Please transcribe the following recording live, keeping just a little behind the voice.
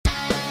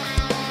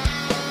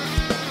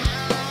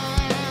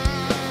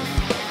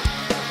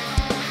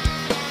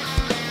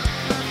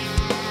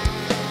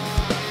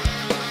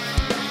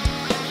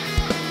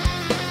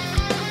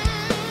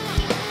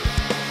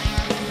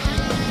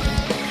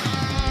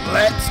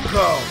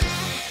go.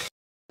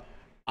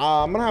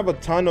 I'm gonna have a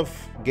ton of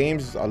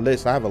games, a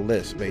list. I have a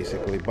list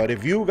basically, but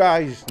if you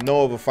guys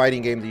know of a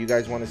fighting game that you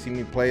guys want to see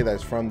me play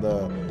that's from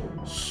the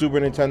Super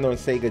Nintendo and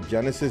Sega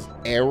Genesis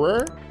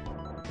era,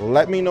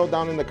 let me know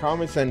down in the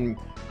comments, and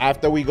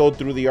after we go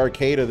through the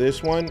arcade of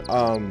this one,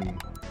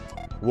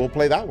 we'll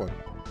play that one.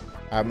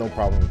 I have no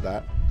problem with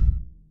that.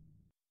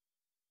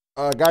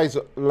 Guys,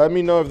 let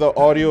me know if the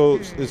audio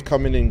is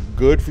coming in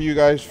good for you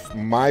guys,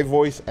 my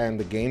voice and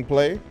the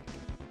gameplay.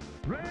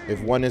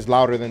 If one is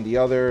louder than the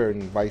other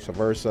and vice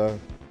versa,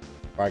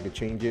 if I could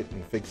change it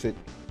and fix it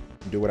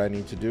and do what I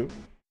need to do.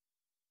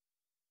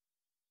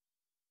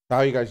 How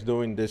are you guys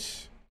doing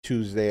this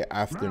Tuesday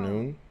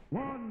afternoon?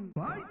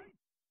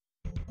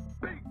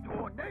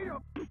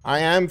 I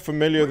am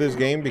familiar with this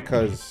game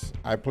because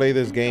I play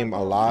this game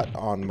a lot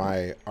on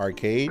my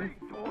arcade.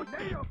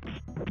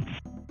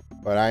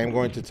 But I am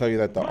going to tell you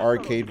that the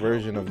arcade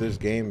version of this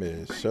game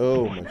is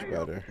so much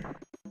better.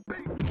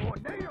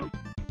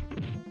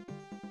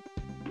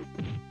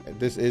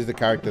 This is the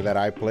character that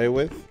I play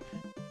with.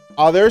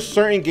 There's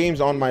certain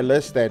games on my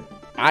list that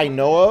I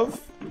know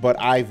of, but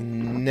I've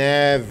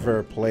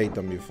never played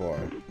them before.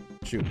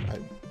 Shoot,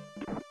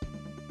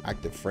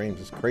 active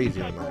frames is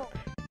crazy on that.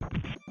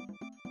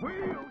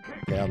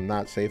 Okay, I'm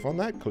not safe on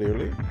that,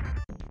 clearly.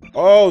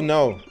 Oh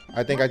no,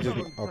 I think I just,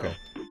 okay.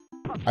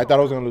 I thought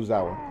I was gonna lose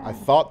that one. I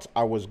thought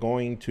I was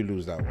going to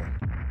lose that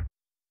one.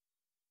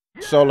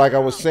 So like I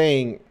was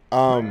saying,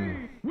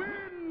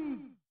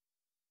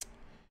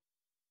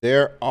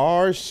 there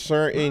are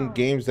certain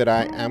games that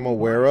I am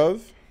aware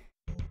of.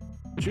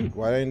 Shoot,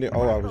 why didn't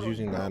oh, I was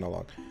using the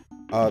analog.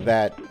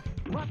 That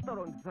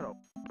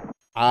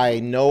I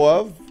know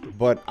of,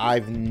 but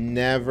I've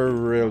never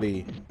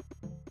really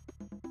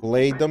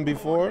played them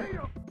before.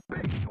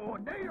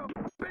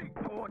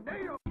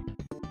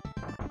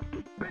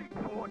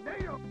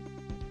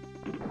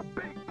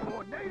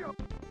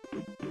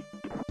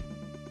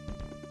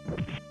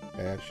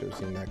 Okay, I should have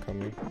seen that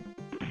coming.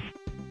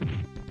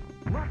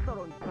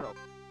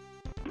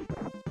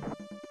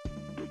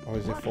 Oh,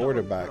 is it forward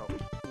or back?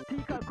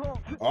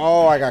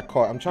 Oh, I got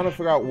caught. I'm trying to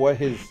figure out what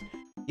his...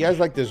 He has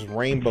like this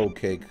rainbow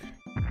kick.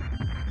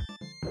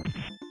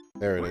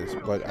 There it is.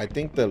 But I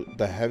think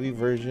the heavy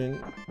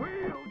version...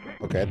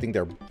 Okay, I think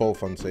they're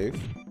both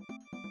unsafe.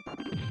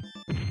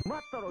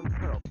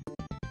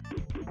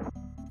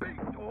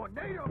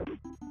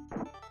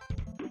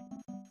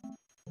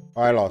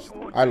 Oh, I lost.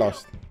 I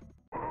lost.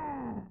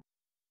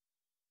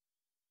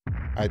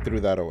 I threw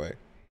that away.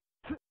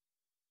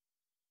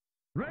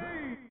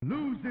 Ray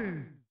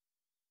loses.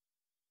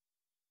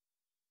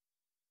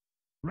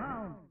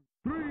 Round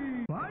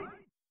 3, fight.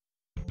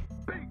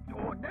 Big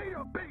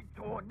tornado, big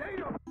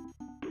tornado.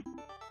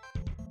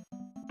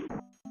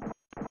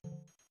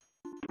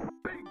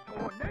 Big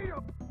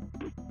tornado.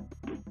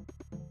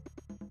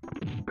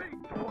 Big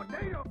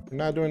tornado. You're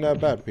not doing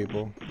that bad,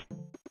 people.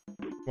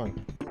 Come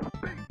on.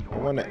 I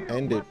want to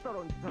end it.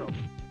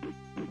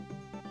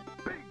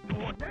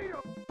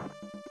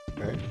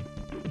 Okay.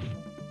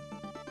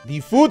 The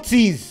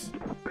footsies!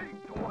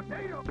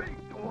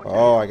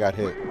 Oh, I got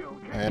hit.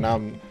 And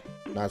I'm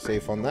not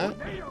safe on that.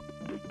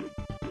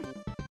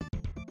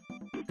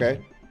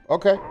 Okay.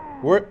 Okay.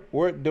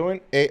 We're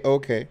doing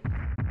A-okay.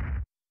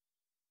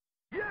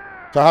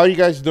 So how are you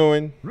guys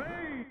doing?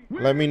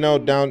 Let me know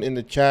down in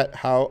the chat,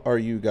 how are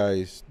you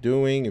guys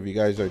doing? If you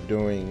guys are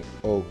doing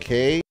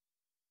okay.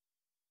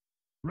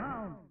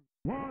 Round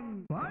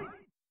 1, fight.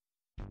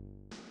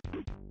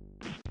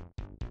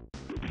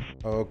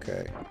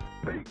 Okay.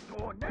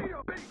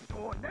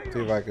 See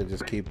if I could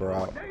just keep her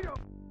out.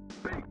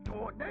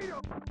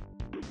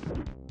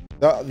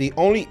 The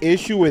only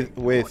issue with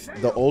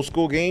the old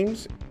school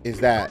games is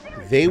that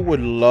they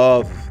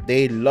love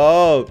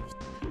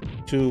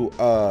to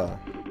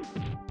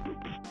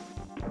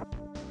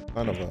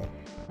son of a,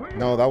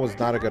 no, that was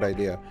not a good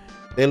idea.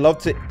 They love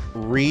to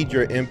read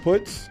your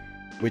inputs,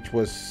 which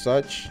was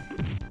such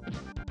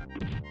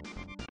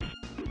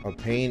a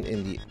pain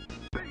in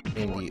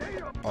the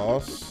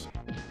ass.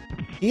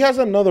 He has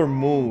another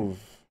move,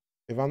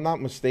 if I'm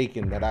not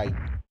mistaken, that I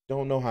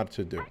don't know how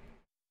to do.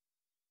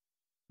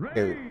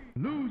 Okay,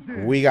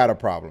 we got a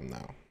problem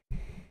now.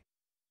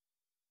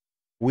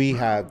 We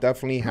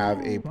definitely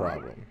have a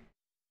problem.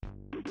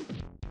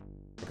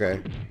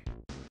 Okay.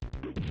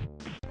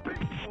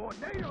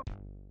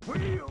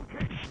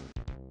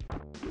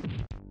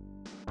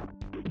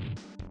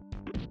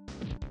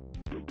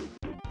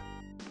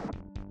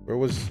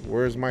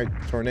 Where's my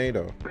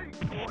tornado?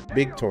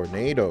 Big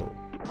tornado.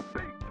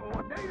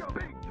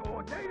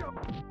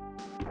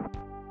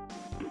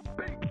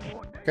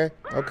 Okay,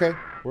 okay,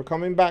 we're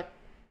coming back.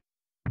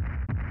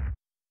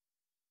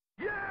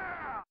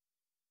 Yeah!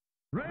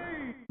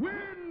 Ray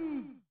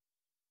wins!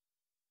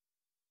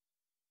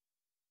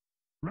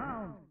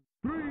 Round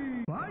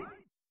 3, fight!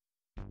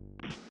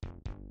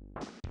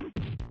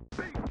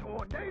 Big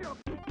tornado!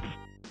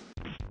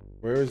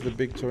 Where is the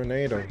big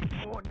tornado?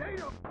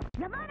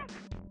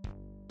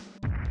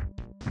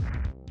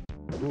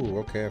 Ooh,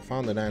 okay, I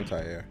found an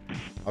anti-air.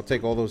 I'll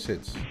take all those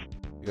hits.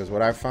 because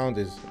what I found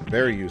is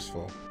very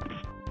useful.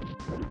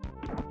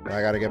 But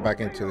I gotta get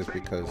back into this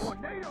because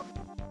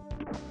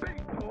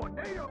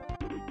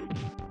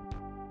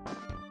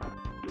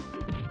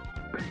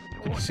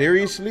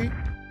seriously?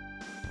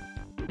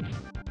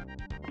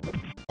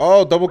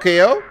 Oh, double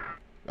KO?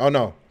 Oh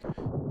no.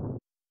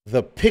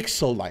 The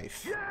pixel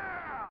life.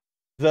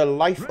 The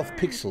life of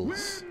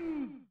pixels.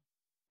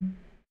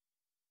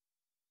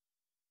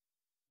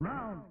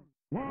 Round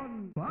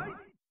 1, fight.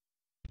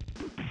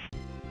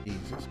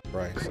 Jesus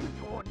Christ.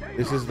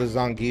 This is the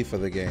Zangief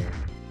of the game.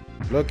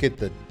 Look at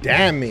the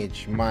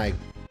damage. My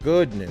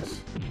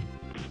goodness.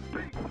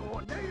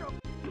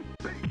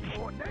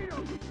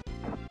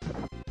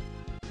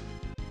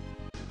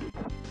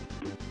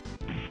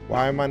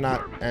 Why am I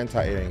not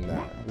anti-aiming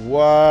that?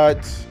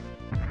 What?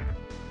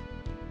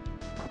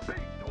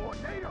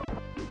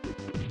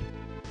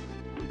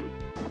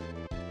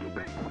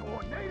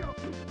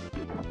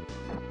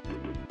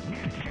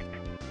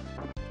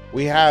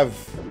 We have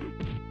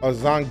a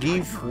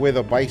Zangief with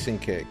a bison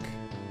kick.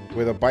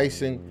 With a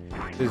bison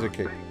scissor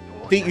kick.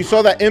 See, you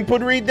saw that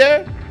input read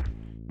there?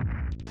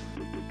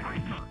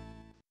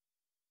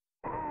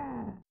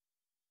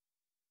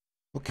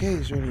 Okay,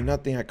 there's really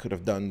nothing I could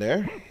have done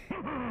there.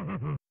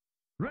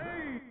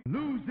 Ray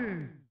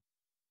loses.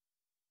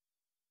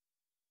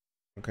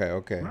 Okay,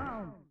 okay.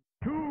 Round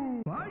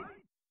 2, fight.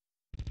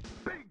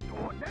 Big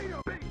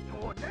tornado, big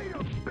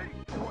tornado,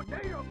 big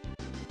tornado.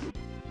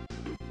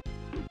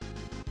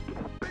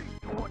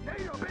 Big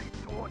tornado, big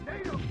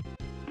tornado.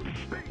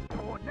 Big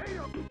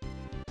tornado.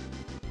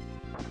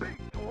 Big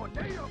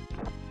tornado.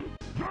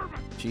 German.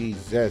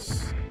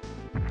 Jesus.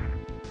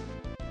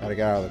 Gotta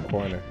get out of the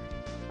corner.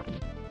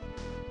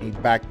 He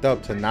backed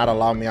up to not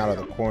allow me out of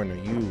the corner.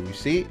 You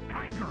see?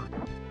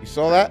 You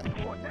saw that?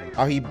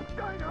 How he...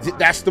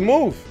 That's the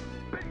move.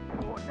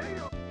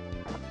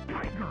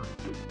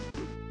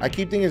 I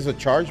keep thinking it's a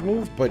charge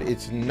move, but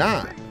it's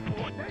not.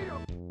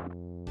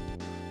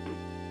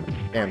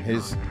 Damn,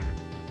 his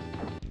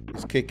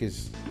kick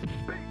is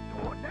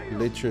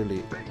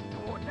literally...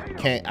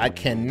 I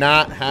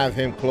cannot have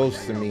him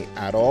close to me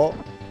at all.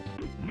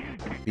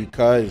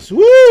 Because,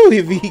 woo,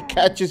 if he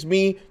catches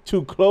me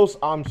too close,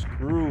 I'm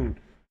screwed.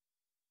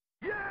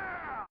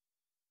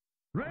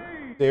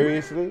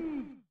 Seriously?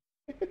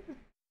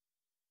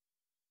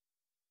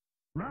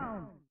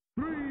 Round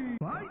 3,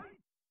 fight.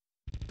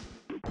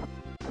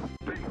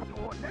 Big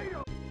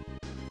tornado.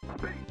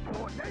 Big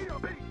tornado,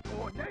 big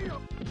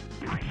tornado.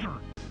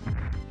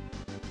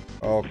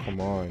 Oh,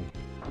 come on.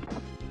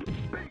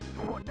 Big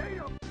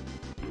tornado.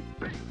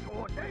 Big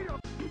tornado.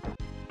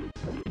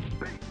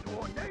 Big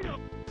tornado.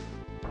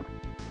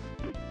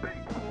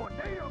 Big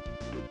tornado.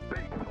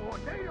 Big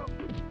tornado.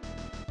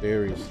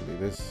 Seriously,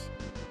 this...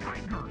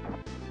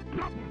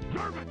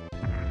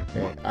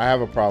 Okay, I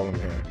have a problem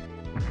here.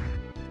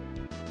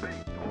 Big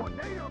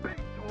tornado, big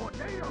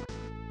tornado.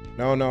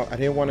 No, no, I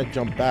didn't want to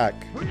jump back.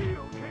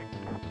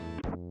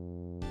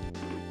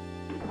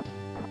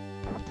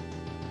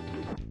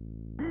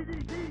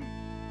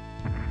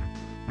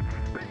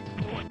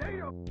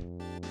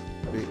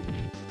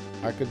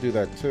 I could do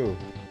that too.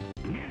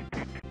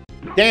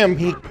 Damn,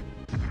 he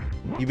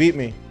beat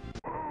me.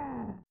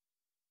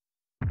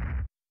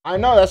 I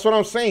know, that's what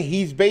I'm saying.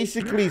 He's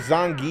basically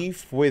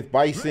Zangief with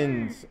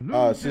Bison's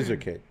scissor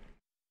kick.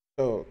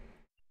 So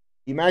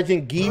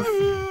imagine Geef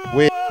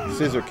with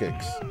scissor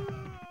kicks.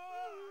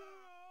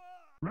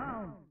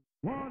 Round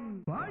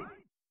 1, fight.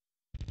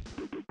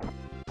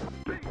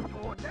 Big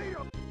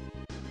tornado.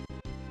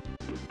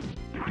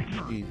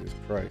 Jesus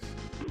Christ.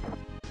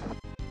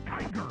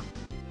 Tiger.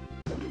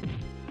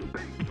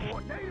 Big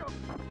tornado.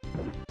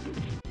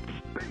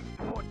 Big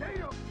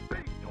tornado.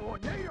 Big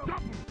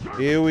tornado.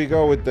 Here we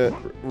go with the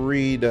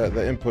read,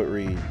 the input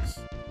reads.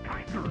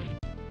 Tiger.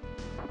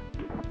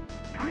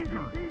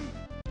 Tiger.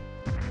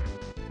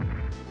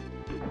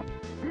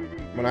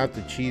 I'm gonna have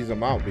to cheese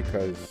him out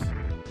because...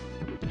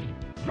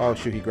 Oh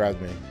shoot, he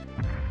grabbed me.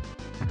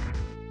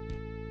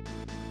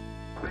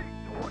 Big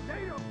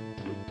tornado.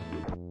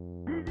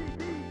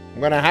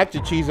 I'm gonna have to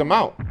cheese him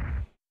out.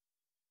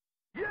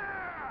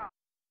 Yeah!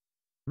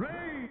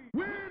 Ray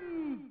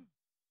wins!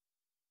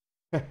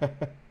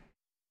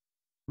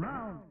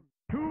 Round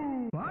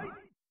 2, fight.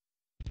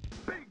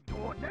 Big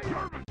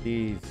tornado.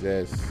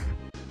 Jesus.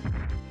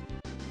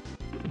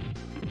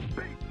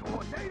 Big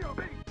tornado.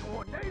 Big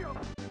tornado.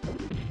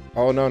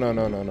 Oh, no, no,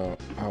 no, no, no.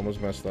 I almost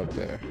messed up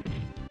there.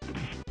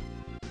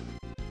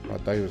 I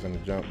thought he was gonna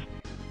jump.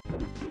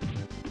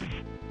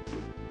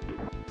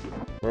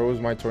 Where was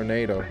my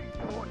tornado?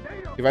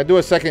 If I do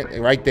a second,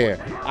 right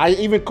there. I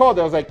even called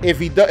it. I was like,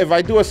 if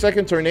I do a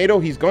second tornado,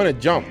 he's gonna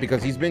jump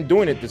because he's been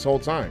doing it this whole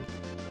time.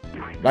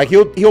 Like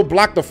he'll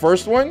block the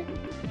first one,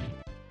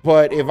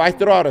 but if I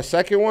throw out a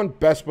second one,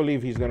 best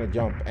believe he's gonna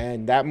jump.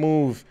 And that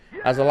move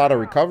has a lot of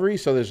recovery,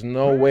 so there's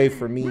no way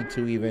for me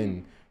to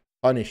even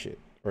punish it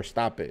or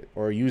stop it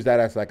or use that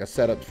as like a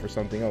setup for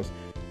something else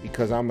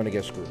because I'm gonna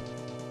get screwed.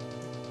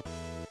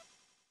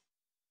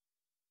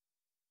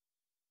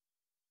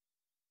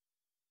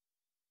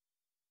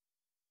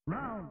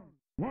 Round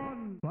 1,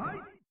 One fight.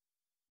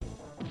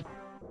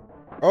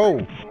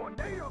 Oh,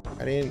 Tornado.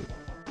 I didn't.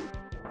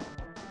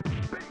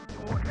 Big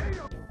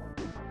tornado.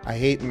 I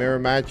hate mirror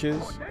matches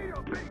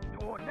Tornado. Big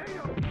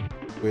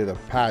tornado. with a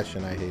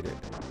passion. I hate it.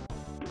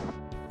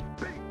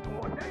 Big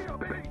tornado.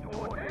 Big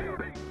tornado.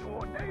 Big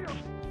tornado.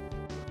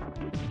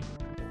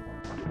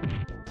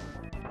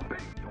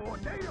 Big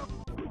tornado.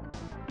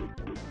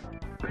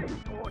 Big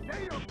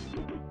tornado.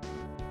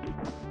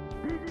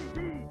 DDT.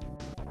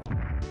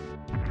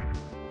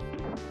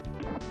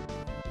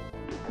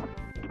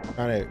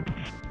 Trying to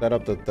set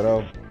up the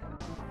throw.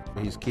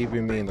 He's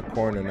keeping me in the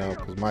corner now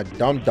because my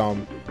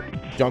dum-dum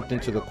jumped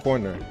into the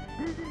corner.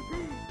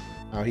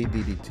 Now he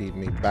DDT'd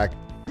me back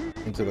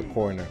into the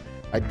corner.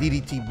 I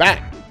DDT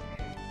back.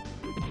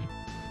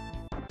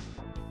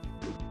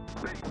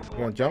 You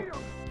gonna jump?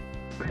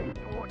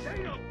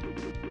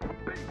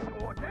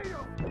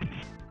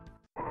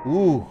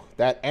 Ooh,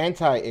 that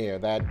anti-air.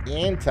 That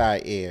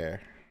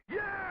anti-air.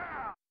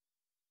 Yeah!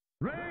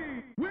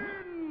 Ray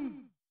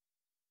wins!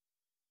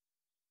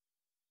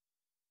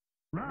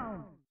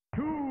 Round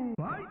 2,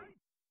 fight!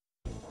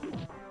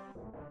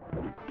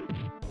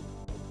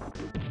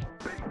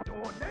 Big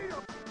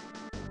tornado!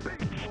 Big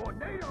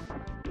tornado!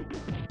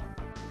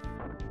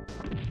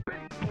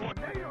 Big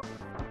tornado!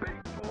 Big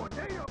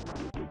tornado!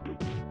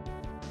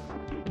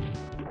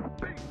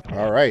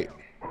 All right.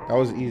 That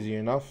was easy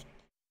enough.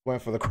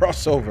 Went for the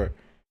crossover.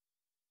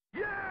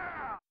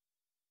 Yeah!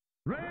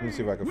 Let me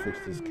see if I can fix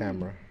this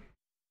camera.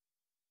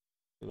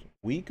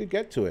 We could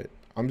get to it.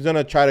 I'm just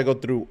gonna try to go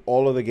through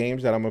all of the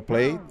games that I'm gonna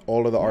play,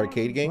 all of the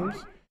arcade games,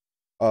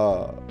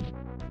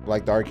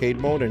 like the arcade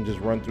mode, and just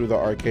run through the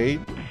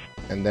arcade,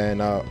 and then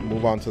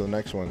move on to the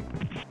next one.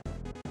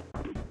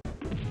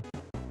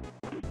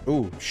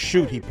 Ooh,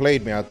 shoot! He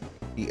played me.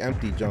 He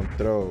empty jump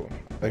throw.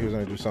 I thought he was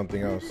gonna do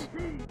something else.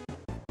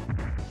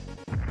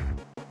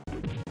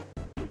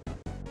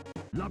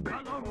 La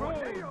Bella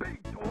Rose!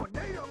 Big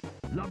tornado!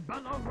 La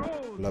Bella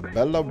Rose! La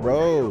Bella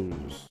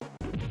Rose.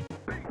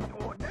 Big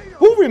tornado!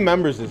 Who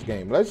remembers this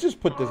game? Let's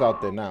just put this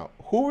out there now.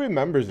 Who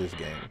remembers this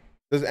game?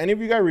 Does any of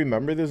you guys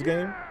remember this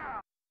game?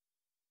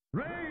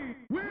 Ray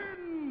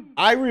wins!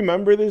 I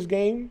remember this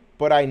game,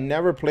 but I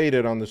never played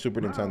it on the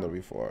Super Nintendo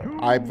before.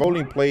 I've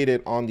only played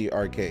it on the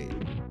arcade.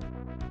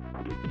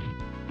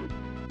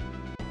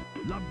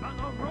 La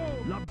Bella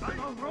Rose! La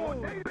Bella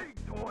Rose! Big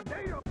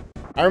tornado!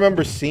 I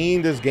remember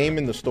seeing this game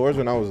in the stores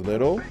when I was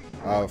little,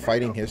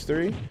 Fighting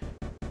History.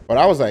 But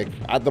I was like,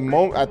 at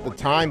the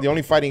time, the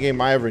only fighting game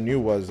I ever knew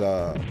was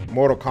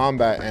Mortal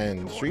Kombat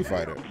and Street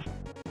Fighter.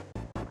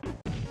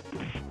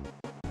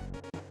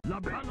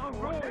 La Bella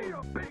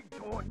Rose! Big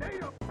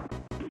tornado!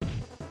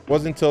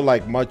 Wasn't until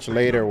like much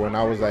later when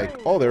I was like,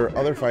 oh, there are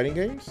other fighting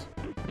games?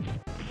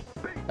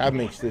 That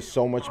makes this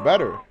so much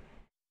better.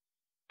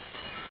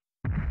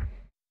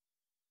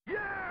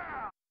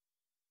 Yeah!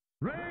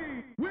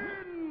 Ray wins!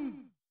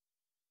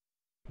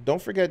 Don't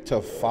forget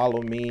to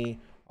follow me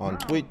on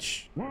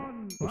Twitch,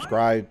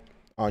 subscribe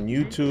on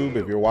YouTube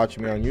if you're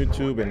watching me on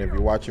YouTube, and if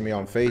you're watching me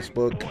on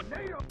Facebook,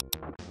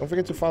 don't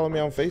forget to follow me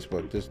on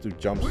Facebook. This dude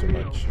jumps too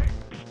much.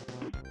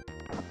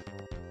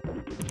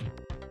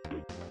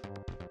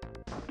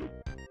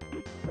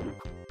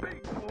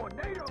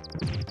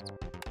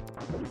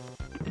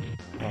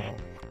 Oh,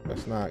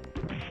 that's not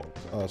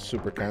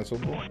super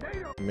cancelable.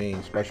 I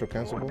mean special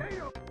cancelable.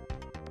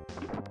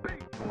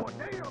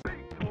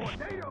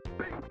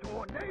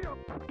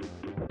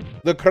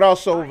 The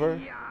crossover.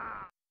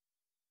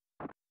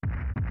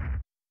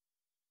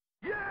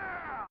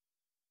 Yeah!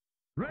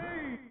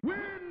 Ray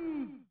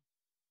wins!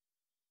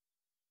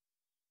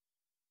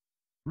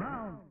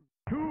 Round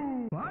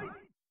 2, fight!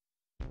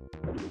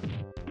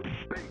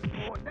 Big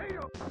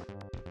tornado!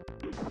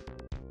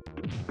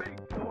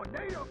 Big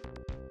tornado!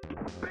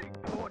 Big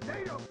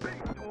tornado! Big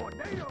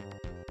tornado!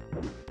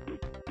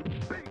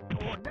 Big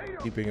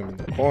tornado! Keeping him in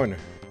the corner.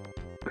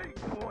 Big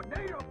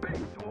tornado!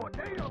 Big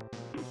tornado!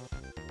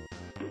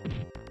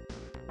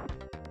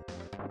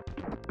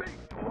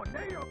 Big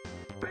tornado!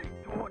 Big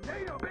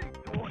tornado! Big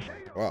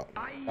tornado! Wow,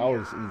 that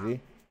was easy.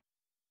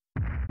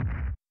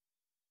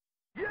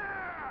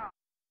 Yeah!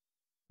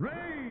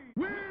 Ray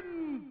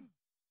wins!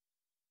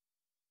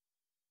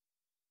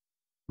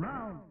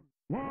 Round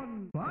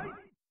 1, fight!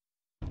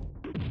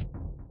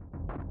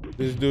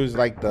 This dude's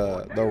like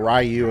the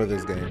Ryu of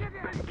this game.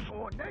 Big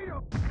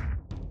tornado!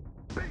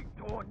 Big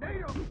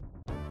tornado!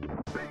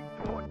 Big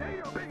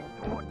tornado! Big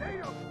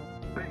tornado!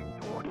 Big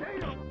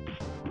tornado!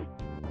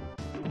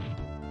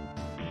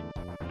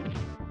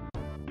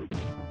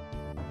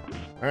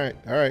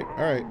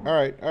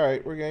 All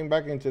right. We're getting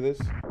back into this.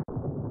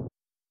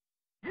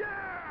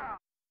 Yeah!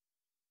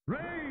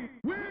 Ray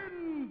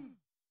wins!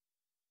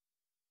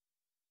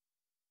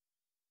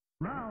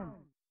 Round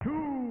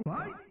 2,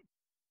 fight!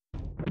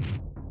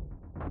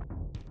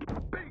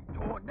 Big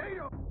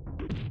tornado!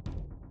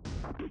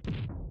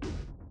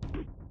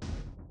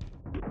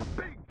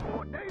 Big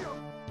tornado!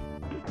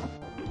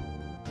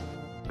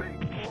 Big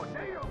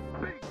tornado!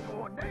 Big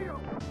tornado!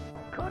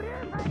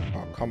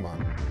 Oh, come on.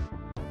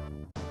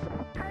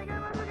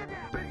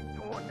 Big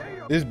tornado!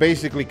 This is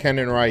basically Ken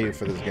and Ryu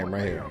for this game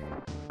right here.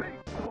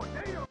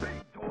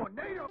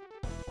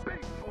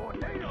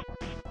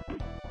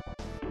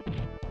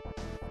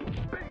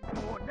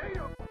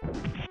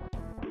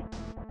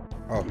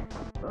 Oh,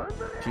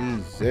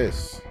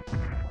 Jesus.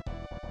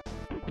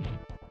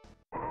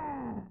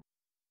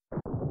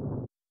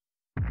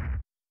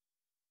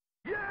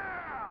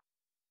 Yeah!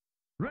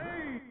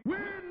 Ray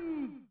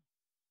wins!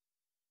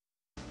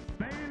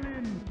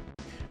 Failing.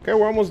 Okay,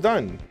 we're almost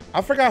done.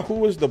 I forgot who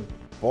was the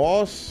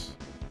boss.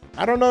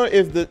 I don't know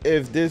if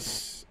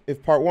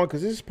part one,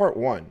 because this is part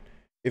one.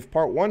 If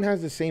part one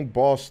has the same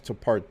boss to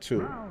part two.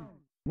 Round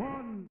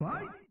one,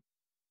 fight!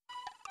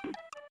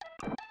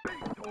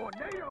 Big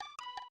tornado!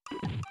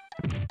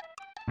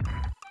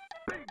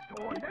 Big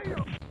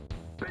tornado!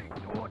 Big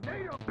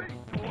tornado! Big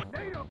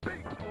tornado!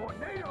 Big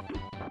tornado!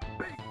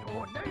 Big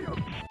tornado!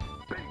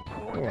 Big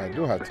tornado! Oh, I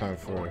do have time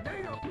for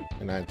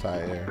an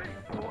anti-air.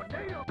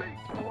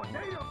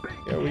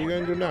 Yeah, what are you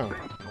gonna do now?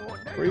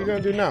 What are you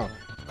gonna do now?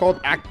 It's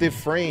called active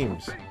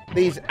frames.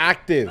 These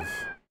active.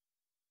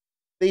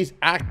 These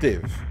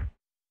active.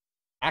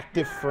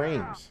 Active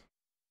frames.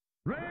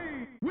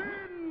 Ray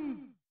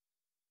wins!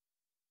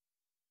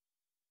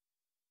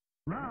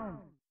 Round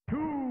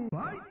two,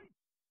 fight!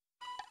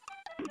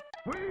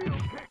 Wheel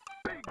kick!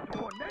 Big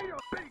tornado!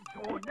 Big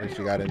tornado! At least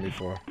you got in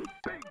before.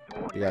 Big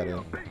tornado! You got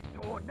in. Big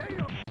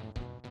tornado!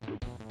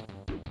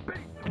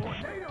 Big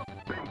tornado!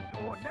 Big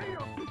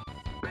tornado!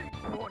 Big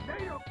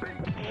tornado! Big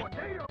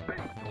tornado!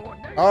 Big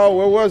tornado! Oh,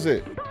 where was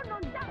it?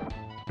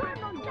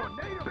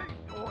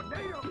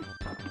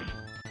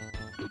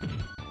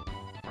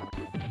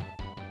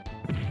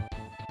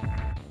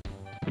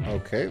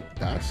 Okay,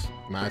 that's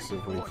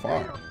massively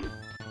far.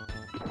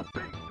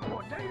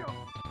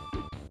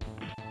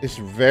 It's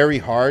very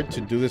hard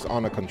to do this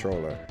on a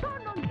controller.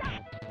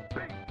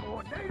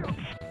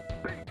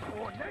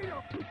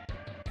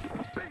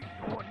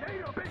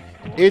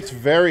 It's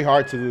very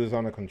hard to do this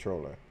on a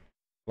controller.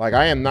 Like,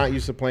 I am not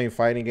used to playing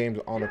fighting games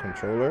on a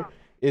controller.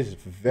 It's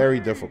very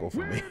difficult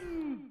for me.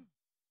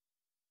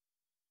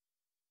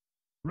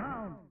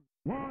 Round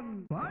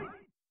one, fight!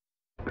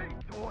 Big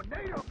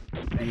tornado!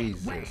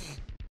 Jesus.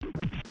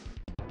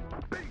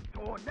 Big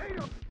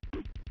tornado!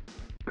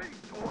 Big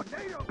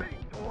tornado!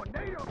 Big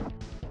tornado!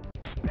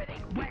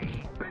 Big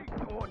way! Big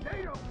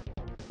tornado!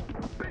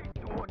 Big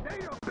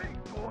tornado! Big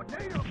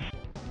tornado!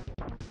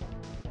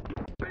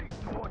 Big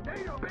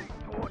tornado! Big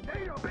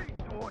tornado! Big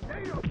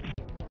tornado!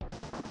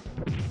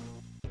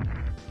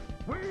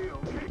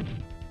 Wheel kick!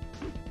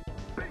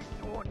 Big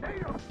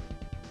tornado!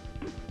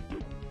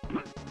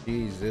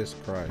 Jesus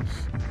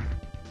Christ.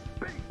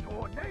 Big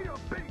tornado!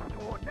 Big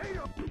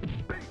tornado!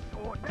 Big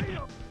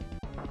tornado!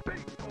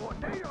 Big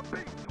tornado!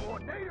 Big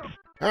tornado!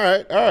 All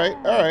right, all right,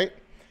 all right.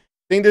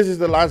 I think this is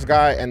the last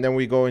guy, and then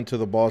we go into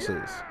the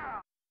bosses.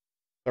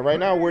 So right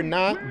now, we're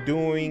not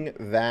doing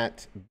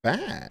that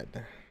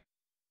bad.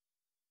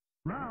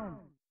 Round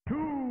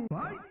two,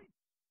 fight!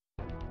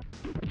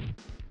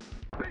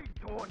 Big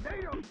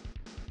tornado!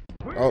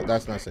 Oh,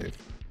 that's not safe.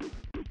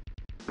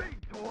 Big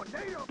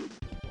tornado!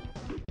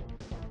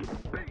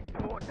 Big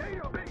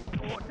tornado! Big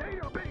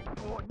tornado! Big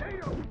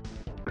tornado!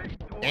 Big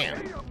tornado!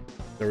 Damn.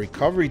 The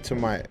recovery to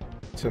my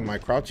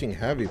crouching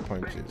heavy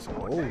punches.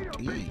 Oh,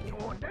 gee.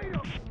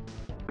 Tornado!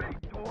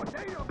 Big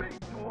tornado! Big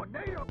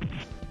tornado!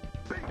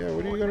 Yeah,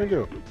 what are you gonna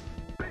do?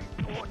 Big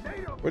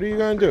tornado! What are you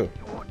gonna do?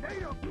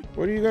 Tornado!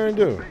 What are you gonna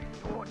do? Big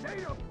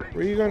tornado! Big What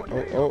are you gonna?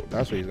 Oh,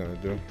 that's what he's gonna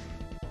do.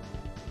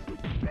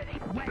 Big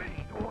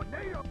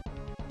tornado!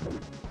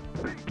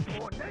 Big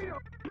tornado!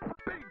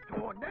 Big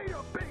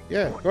tornado! Big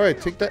Yeah, go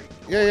ahead, take that.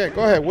 Yeah,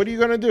 go ahead. What are you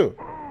gonna do?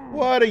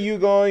 What are you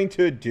going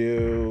to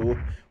do?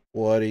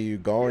 What are you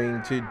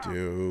going to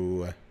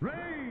do?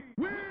 Ray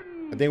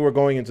wins! I think we're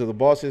going into the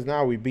bosses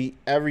now. We beat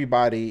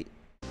everybody.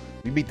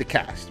 We beat the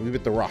cast. We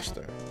beat the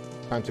roster.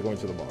 Time to go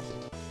into the bosses.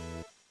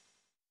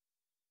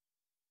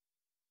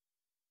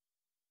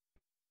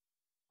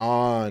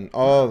 On.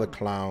 Oh, the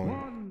clown.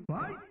 One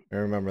fight! I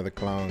remember the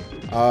clown.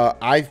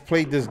 I've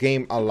played this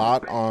game a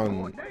lot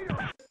on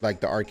like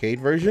the arcade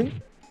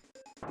version.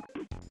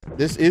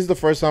 This is the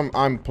first time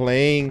I'm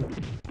playing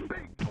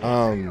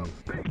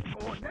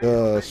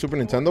the Super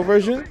Nintendo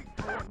version.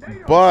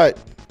 But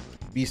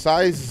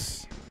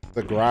besides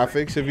the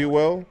graphics, if you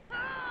will,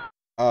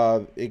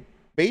 it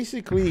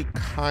basically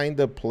kind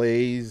of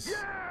plays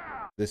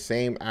the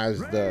same as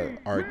the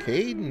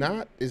arcade.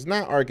 It's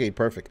not arcade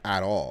perfect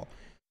at all.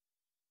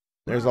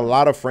 There's a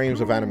lot of frames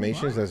of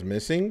animations that's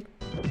missing,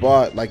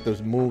 but like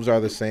those moves are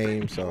the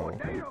same, so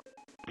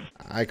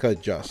I could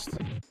adjust.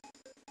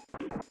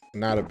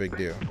 Not a big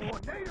deal.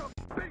 Tornado!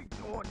 Big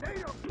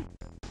tornado!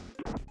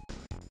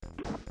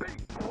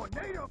 Big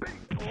tornado!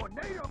 Big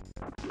tornado!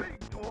 Big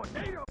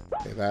tornado!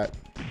 Okay, that.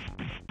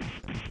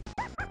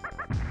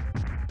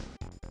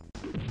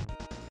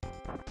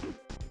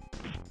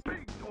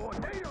 Big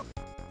tornado!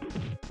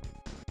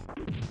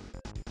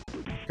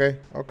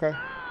 Okay.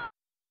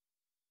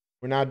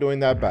 We're not doing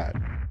that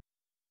bad.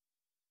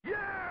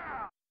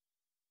 Yeah!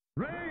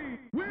 Ray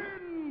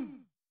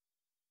wins!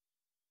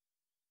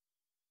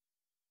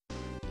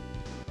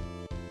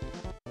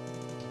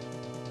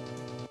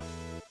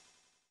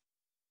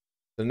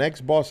 The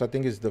next boss, I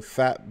think, is the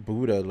fat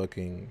Buddha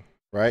looking,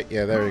 right?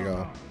 Yeah, there we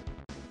go.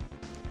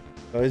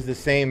 So it's the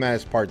same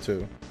as part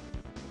 2.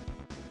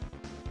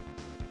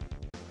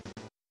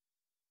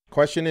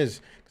 Question is,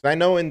 because I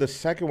know in the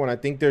second one, I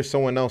think there's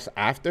someone else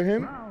after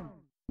him.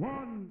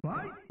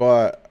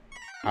 But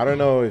I don't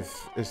know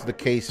if it's the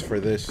case for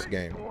this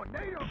game.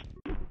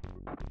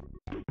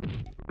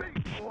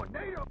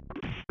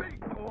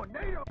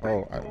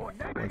 Oh, I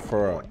went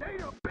for a...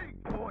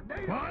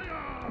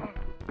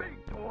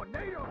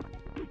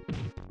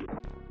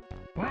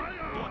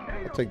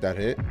 I'll take that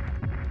hit.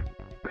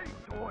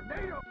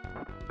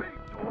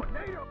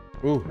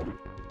 Ooh.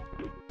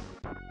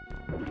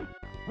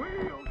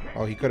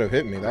 Oh, he could have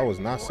hit me. That was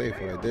not safe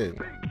what I did.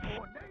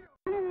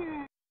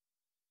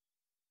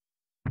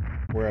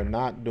 We're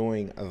not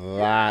doing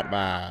that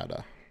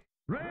bad.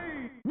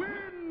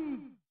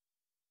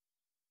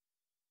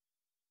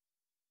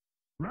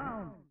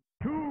 Round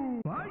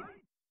 2, fight!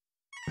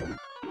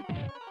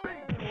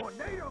 Big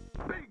tornado!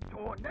 Big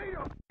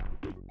tornado!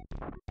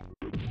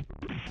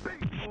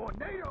 Big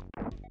tornado!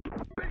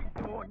 Big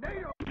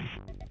tornado!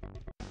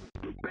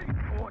 Big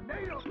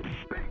tornado!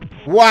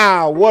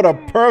 Wow, what a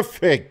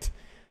perfect!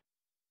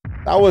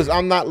 That was,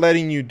 I'm not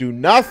letting you do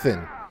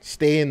nothing.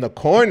 Stay in the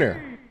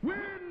corner.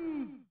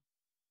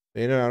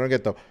 You know, I don't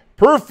get the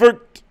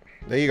perfect.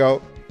 There you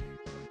go.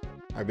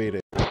 I beat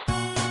it.